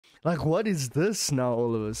Like, what is this now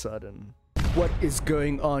all of a sudden? What is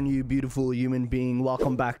going on, you beautiful human being?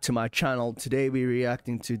 Welcome back to my channel. Today we're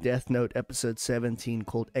reacting to Death Note episode 17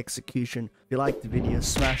 called Execution. If you liked the video,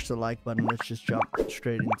 smash the like button. Let's just jump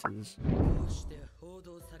straight into this.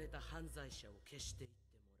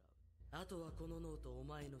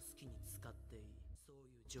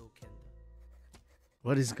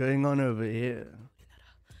 What is going on over here?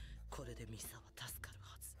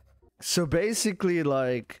 So basically,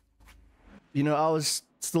 like, you know, I was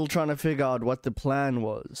still trying to figure out what the plan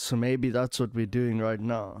was, so maybe that's what we're doing right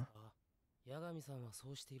now.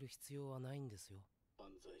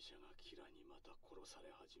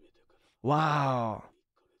 Wow,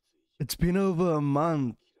 it's been over a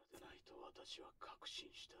month.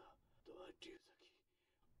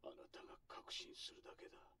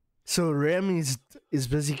 So Remy is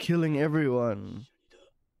busy killing everyone.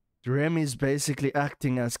 Remy's basically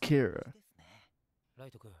acting as Kira.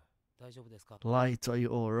 Light, are you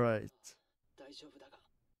alright?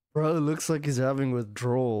 Bro, looks like he's having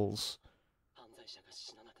withdrawals.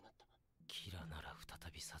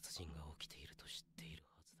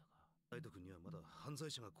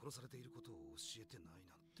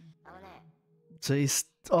 So he's,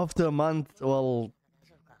 after a month, well,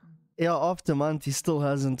 yeah, after a month he still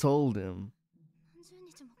hasn't told him.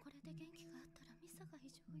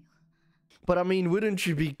 But I mean, wouldn't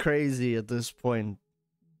you be crazy at this point?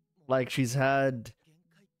 Like, she's had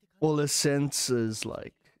all her senses,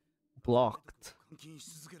 like, blocked.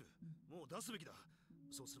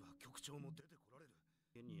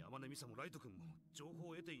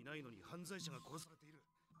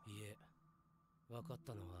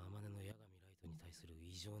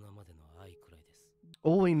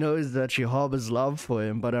 All we know is that she harbors love for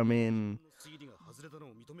him, but I mean,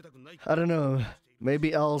 I don't know,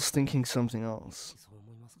 maybe L's thinking something else.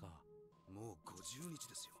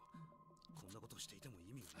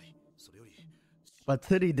 But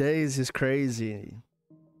 30 days is crazy.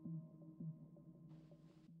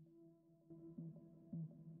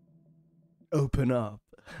 Open up.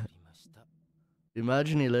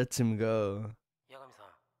 Imagine he lets him go.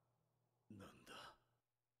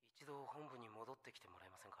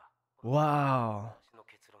 Wow.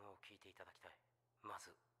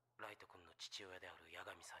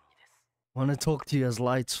 Want to talk to you as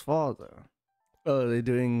Light's father. Oh, they're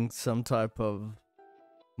doing some type of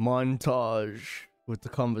montage with the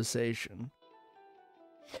conversation.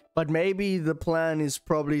 But maybe the plan is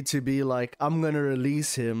probably to be like, I'm gonna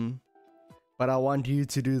release him, but I want you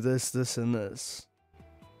to do this, this, and this.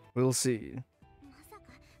 We'll see.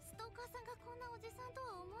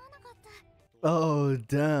 Oh,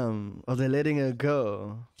 damn. Are they letting her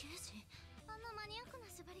go?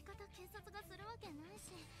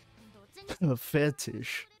 A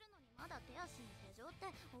fetish.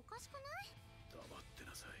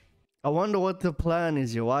 I wonder what the plan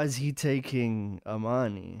is here. Why is he taking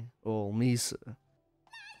Amani or Misa?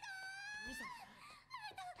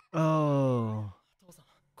 Oh.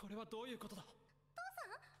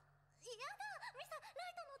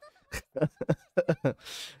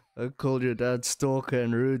 I called your dad stalker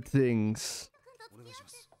and rude things.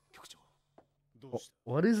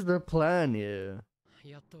 What is the plan here?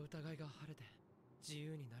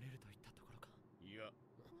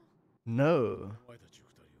 No.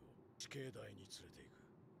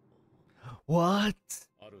 What?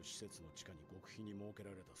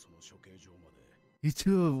 You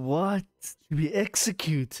two are what? To be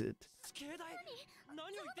executed?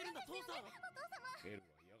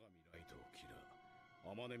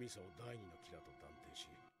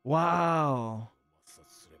 Wow.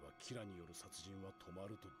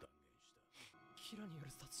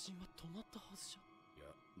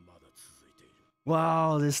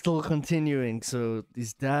 Wow, they're still continuing, so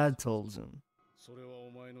his dad told him.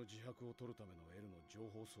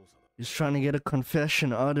 He's trying to get a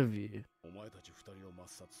confession out of you.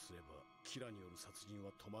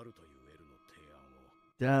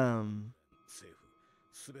 Damn.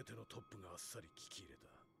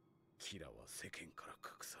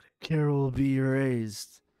 Kira will be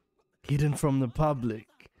erased, hidden from the public.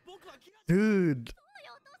 Dude.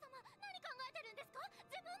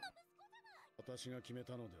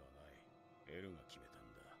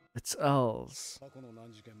 It's L's.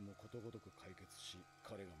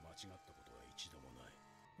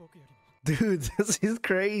 Dude, this is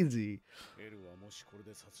crazy.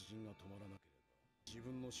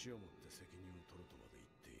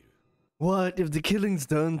 What? If the killings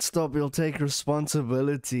don't stop, he'll take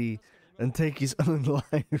responsibility and take his own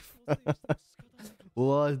life.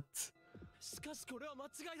 What?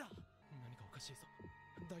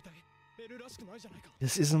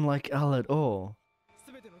 This isn't like Al at all.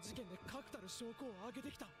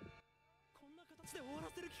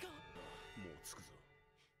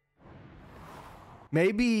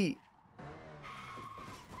 Maybe...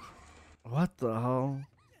 What the hell?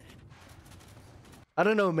 I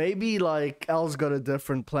don't know, maybe like Al's got a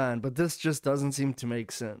different plan, but this just doesn't seem to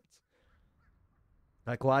make sense.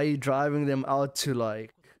 Like, why are you driving them out to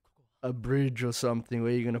like a bridge or something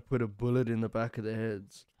where you're gonna put a bullet in the back of their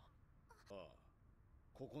heads?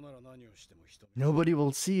 Nobody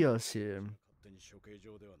will see us here.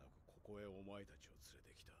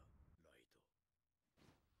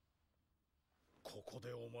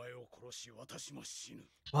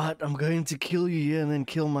 What? I'm going to kill you here and then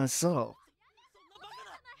kill myself.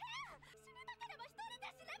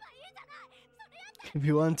 If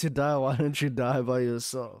you want to die, why don't you die by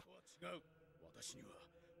yourself?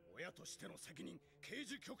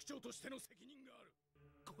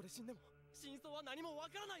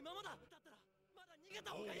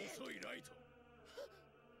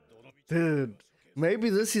 Dude, maybe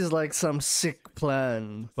this is like some sick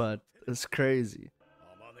plan, but it's crazy.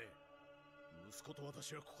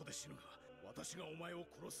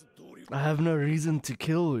 I have no reason to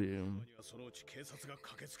kill you.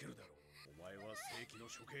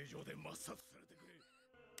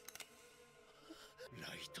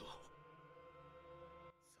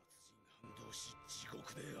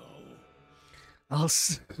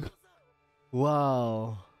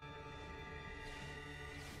 Wow.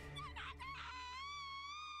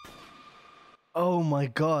 Oh my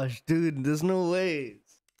gosh, dude, there's no way.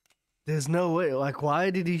 There's no way. Like, why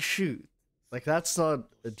did he shoot? Like, that's not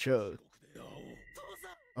a joke.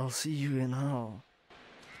 I'll see you in hell.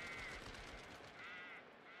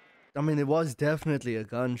 I mean, it was definitely a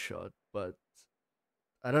gunshot, but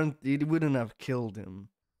it wouldn't have killed him.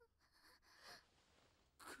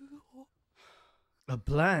 A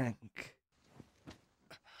blank.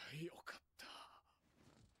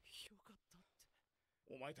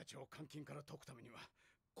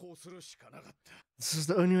 This is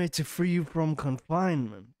the only way to free you from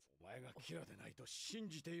confinement.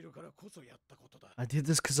 I did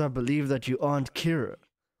this because I believe that you aren't Kira.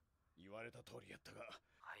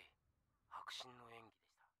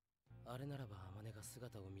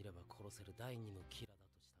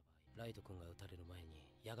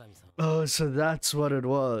 Oh, so that's what it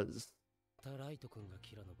was.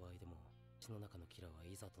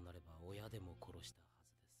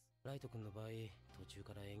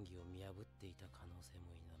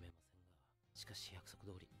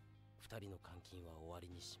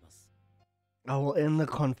 I will end the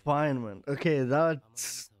confinement. Okay, that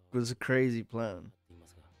was a crazy plan.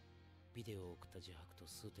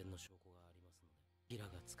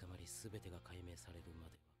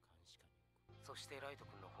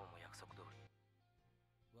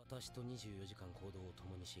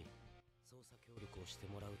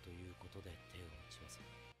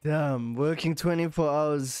 Damn, working 24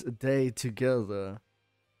 hours a day together.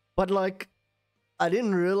 But like, I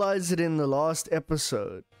didn't realize it in the last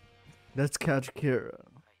episode. Let's catch Kira.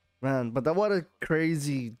 Man, but what a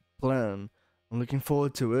crazy plan. I'm looking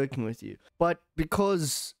forward to working with you. But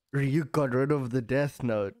because Ryuk got rid of the Death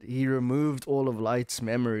Note, he removed all of Light's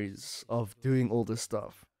memories of doing all this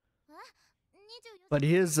stuff. But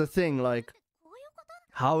here's the thing, like,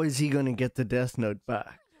 how is he gonna get the Death Note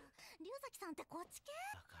back?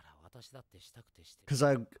 Because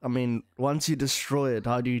I mean, once you destroy it,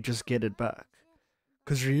 how do you just get it back?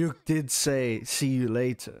 Because Ryuk did say, see you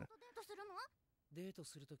later.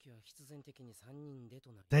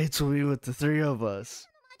 Dates will be with the three of us.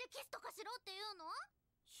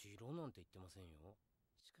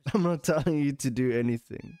 I'm not telling you to do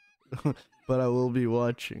anything, but I will be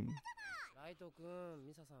watching.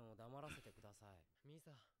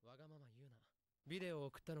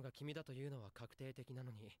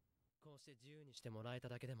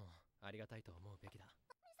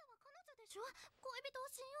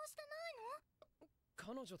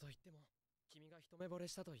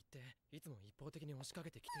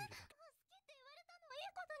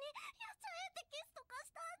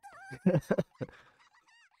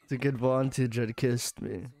 Took advantage and kissed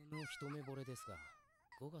me.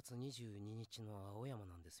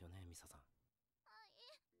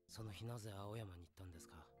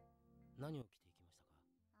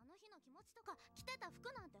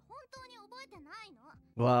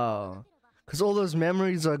 Wow, because all those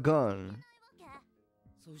memories are gone.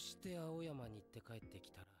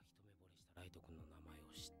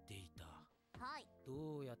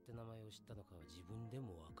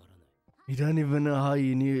 You don't even know how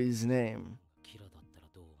you knew his name.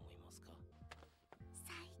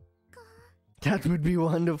 That would be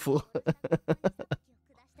wonderful.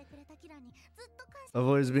 I've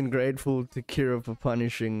always been grateful to Kira for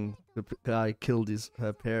punishing the guy who killed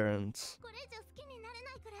her parents.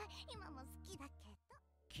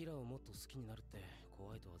 キラをもっと好きになるって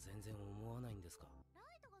怖いとは全然思わないんですか？ラ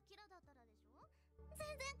イトがキラだったらでしょ？全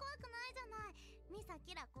然怖くないじゃない。ミサ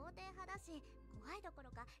キラ肯定派だし、怖いどころ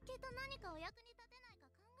かきっと何かお役に立てないか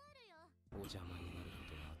考えるよ。お邪魔になるこ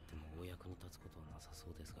とがあってもお役に立つことはなさそ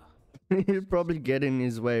うですが。He'll probably get in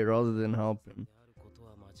his way rather than help him. あること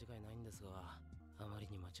は間違いないんですが、あまり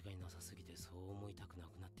に間違いなさすぎてそう思いたくな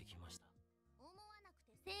くなってきました。思わなく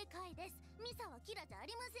て正解です。ミサはキラじゃあ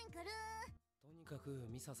りませんから。とにかく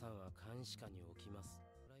ミサさんは監視下に置きます。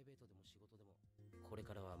プライベートでも仕事でも。これ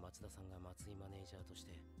からは松田さんが松井マネージャーとし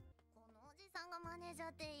て。このおじさんがマネージ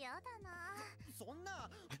ャーって嫌だな。そん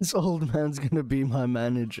な This old man's gonna be my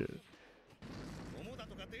manager. 桃だ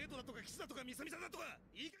とかデートだとかキスだとかミサミサだとか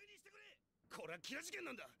いい加減にしてくれ。これはキラ事件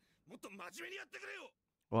なんだ。もっと真面目にやってくれよ。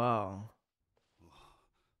 Wow.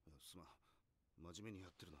 すまん。真面目にや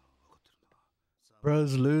ってるな。分かってるんだ。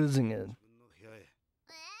 Bro's losing it.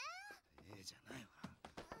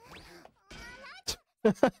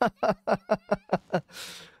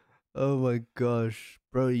 Oh my gosh,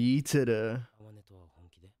 bro yeeted her.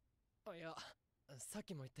 いや、さっ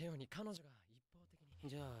きも言ったように彼女が一方的に。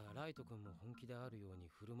じゃあライト君も本気であるように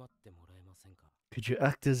振る舞ってもらえませんか？ Could you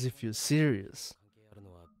act as if you're serious? 関係ある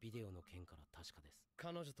のはビデオの件から確かです。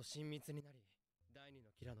彼女と親密になり、第二の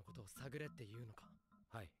キラのことを探れっていうのか？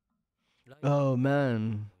はい。Oh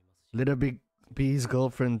man, let her be his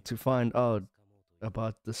girlfriend to find out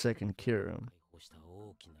about the second Kira.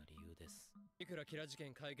 いくらキラ事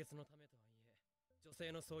件解決のためとはいえ、女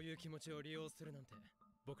性のそういう気持ちを利用するなんて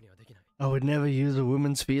僕にはできない。I would never use a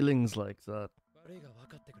woman's feelings like that. 悪いが分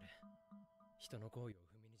かってくれ。人の行為を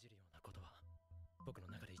踏みにじるようなことは僕の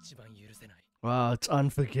中で一番許せない。Wow, it's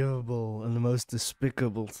unforgivable and the most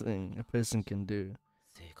despicable thing a person can do.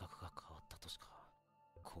 性格が変わったとしか。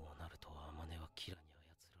こうなるとアマネはキラに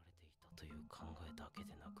操られていたという考えだけ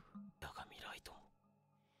でなく、だが未来とも。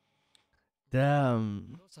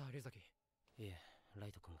Damn. どうした龍崎？いえ、ラ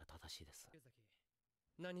イト君が正しいです。龍崎、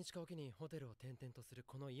何日かおきにホテルを転々とする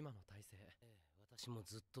この今の体制。私も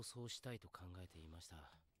ずっとそうしたいと考えていました。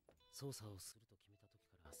捜査をすると決めた時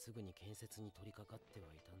からすぐに建設に取り掛かって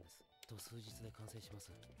はいたんです。と数日で完成しま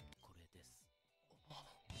す。これです。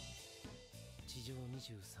地上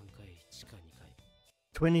23階、地下2階。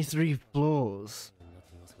23 floors. になっ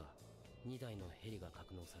ていますが、2台のヘリが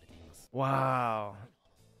格納されています。Wow.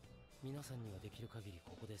 皆さんにはできる限り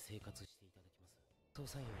ここで生活していただきます。捜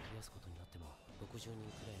査員を増やすことになっても60人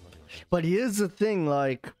くらいまでは。But here's the thing,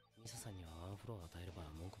 like, ミサさんにはワンフロア与えれば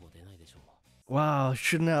文句も出ないでしょう。wow,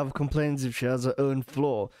 shouldn't have complaints if she has her own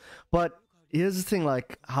floor. But here's the thing,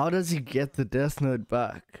 like, how does he get the Death Note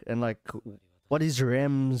back? And like, what is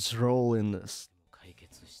Rem's role in this?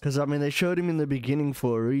 Because I mean, they showed him in the beginning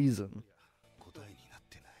for a reason.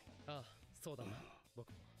 ああ、そうだな。僕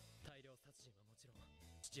も大量殺人はもちろん、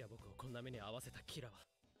父や僕をこんな目に遭わせたキラは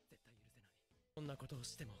絶対許せない。こんなことを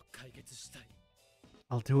しても解決したい。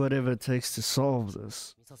I'll do whatever it takes to solve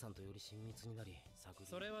this. ミサさんとより親密になり、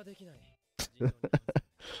それはできない。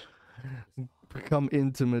Become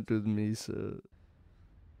intimate with Misa.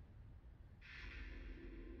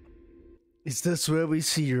 Is this where we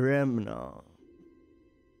see Rem now?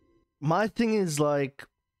 My thing is like,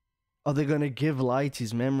 are they gonna give Light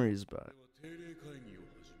his memories back?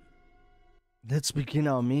 Let's begin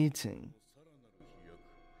our meeting.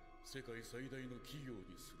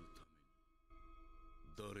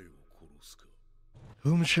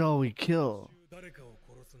 Whom shall we kill?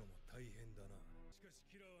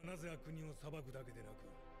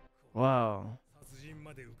 Wow.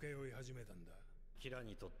 キラ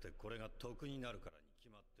にとってこれが得になるからに決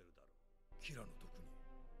まってるだろう。キラの得に。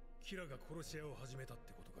キラが殺し屋を始めたっ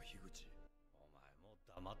てことが樋口。お前もう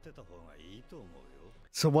黙ってた方がいいと思うよ。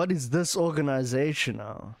So what is this organization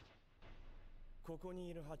now? ここに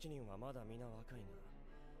いる8人はまだ皆若いな。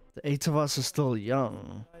The 8 of us are still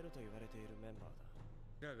young.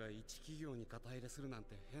 キラが一企業に肩入れするなん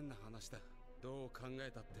て変な話だ。どう考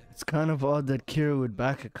えたって。It's kind of odd that Kira would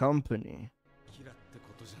back a company. キラって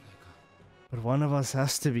ことじゃないか。But one of us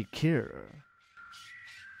has to be Kira.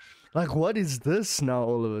 Like, what is this now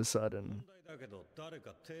all of a sudden?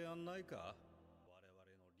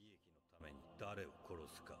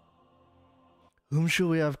 Whom should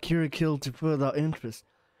we have Kira kill to further our interest?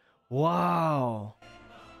 Wow.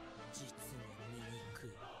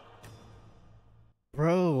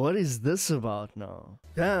 Bro, what is this about now?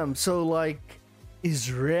 Damn, so like, is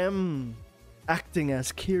Rem acting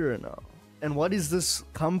as Kira now? And what is this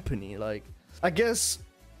company? Like, I guess,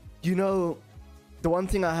 you know, the one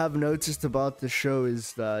thing I have noticed about the show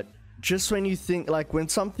is that just when you think, like, when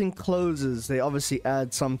something closes, they obviously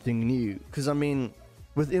add something new. Because, I mean,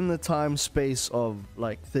 within the time space of,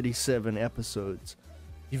 like, 37 episodes,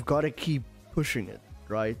 you've got to keep pushing it,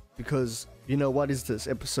 right? Because, you know, what is this?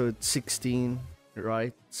 Episode 16,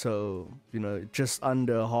 right? So, you know, just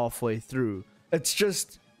under halfway through. It's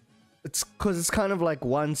just, it's because it's kind of like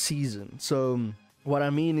one season. So, what I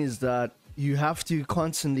mean is that you have to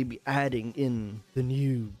constantly be adding in the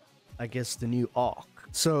new, I guess, the new arc.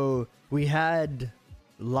 So we had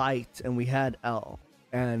Light and we had L,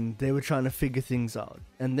 and they were trying to figure things out.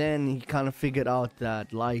 And then he kind of figured out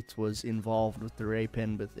that Light was involved with the rape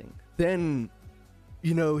Ember thing. Then,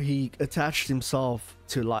 you know, he attached himself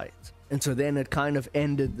to Light. And so then it kind of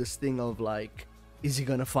ended this thing of like, is he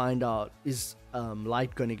gonna find out? Is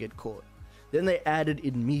Light gonna get caught? Then they added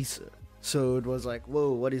in Misa. So it was like,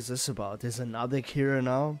 whoa, what is this about? There's another Kira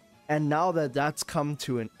now? And now that that's come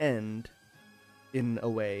to an end, in a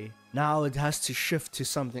way, now it has to shift to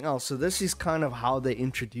something else. So this is kind of how they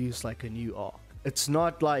introduce like a new arc. It's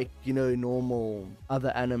not like, you know, normal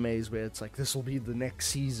other animes where it's like, this will be the next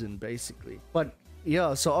season, basically. But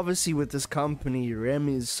yeah, so obviously with this company, Rem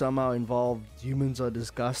is somehow involved. Humans are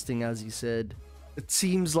disgusting, as he said. It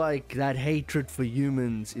seems like that hatred for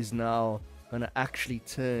humans is now gonna actually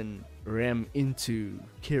turn Rem into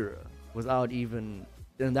Kira without even,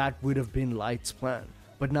 and that would have been Light's plan.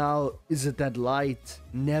 But now, is it that Light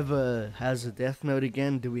never has a death note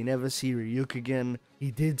again? Do we never see Ryuk again?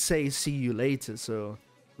 He did say see you later, so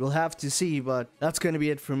we'll have to see. But that's going to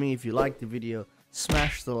be it for me. If you liked the video,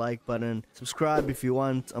 smash the like button. Subscribe if you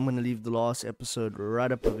want. I'm going to leave the last episode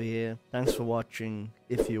right up over here. Thanks for watching.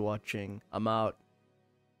 If you're watching, I'm out.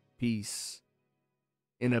 Peace.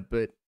 In a bit.